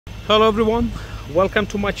Hello everyone, welcome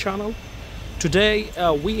to my channel. Today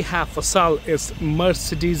we have for sale is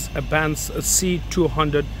Mercedes-Benz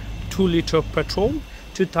C200 2-liter petrol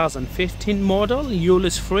 2015 model,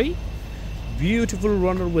 ULIS free, beautiful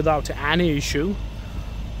runner without any issue,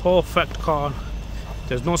 perfect car.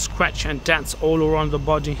 There's no scratch and dents all around the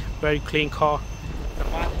body, very clean car. The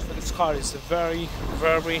mileage for this car is very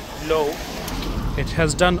low. It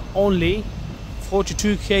has done only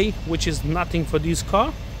 42k, which is nothing for this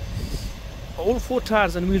car. All four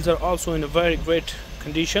tires and wheels are also in a very great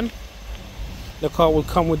condition. The car will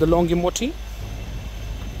come with the Longimoti.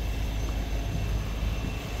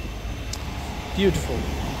 Beautiful.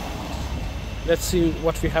 Let's see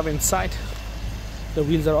what we have inside. The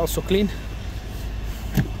wheels are also clean.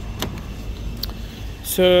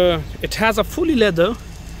 So it has a fully leather,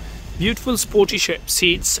 beautiful sporty shaped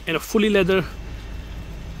seats and a fully leather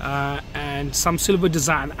and some silver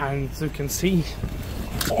design, and as you can see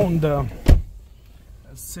on the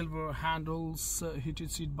silver handles,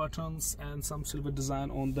 heated seat buttons, and some silver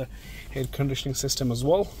design on the air conditioning system as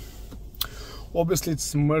well. Obviously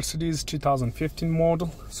it's Mercedes 2015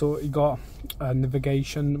 model, so it got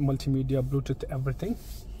navigation, multimedia, Bluetooth, everything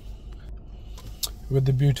with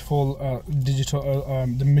the beautiful digital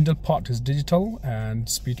the middle part is digital and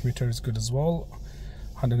speed meter is good as well,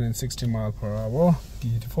 160 miles per hour.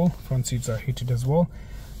 Beautiful. Front seats are heated as well.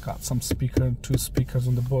 Got some two speakers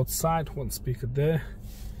on the both side, one speaker there,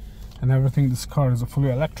 and everything. This car is a fully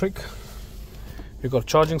electric. You got a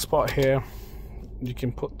charging spot here. You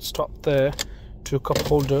can put stop there, two cup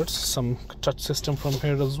holders, some touch system from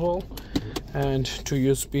here as well, and two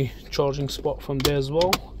USB charging spot from there as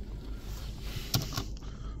well.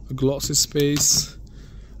 A glossy space,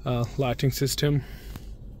 lighting system.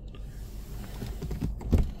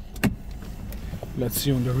 Let's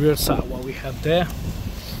see on the rear side what we have there.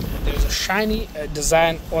 There's a shiny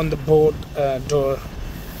design on the board door,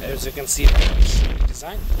 as you can see, very shiny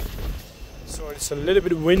design. So it's a little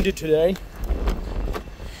bit windy today.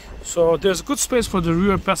 So there's a good space for the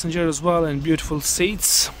rear passenger as well, and beautiful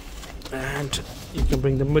seats. And you can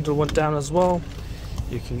bring the middle one down as well.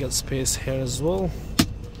 You can get space here as well,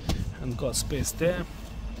 and got space there.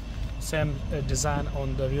 Same design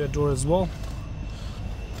on the rear door as well.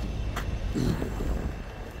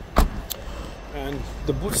 And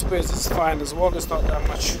the boot space is fine as well. There's not that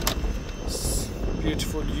much. It's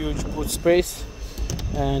beautiful, huge boot space,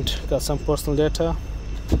 and got some personal data,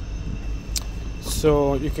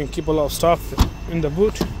 so you can keep a lot of stuff in the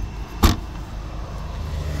boot. So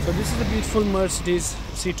this is a beautiful Mercedes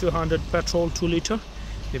C200 petrol 2-liter.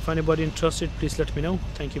 If anybody interested, please let me know.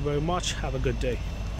 Thank you very much. Have a good day.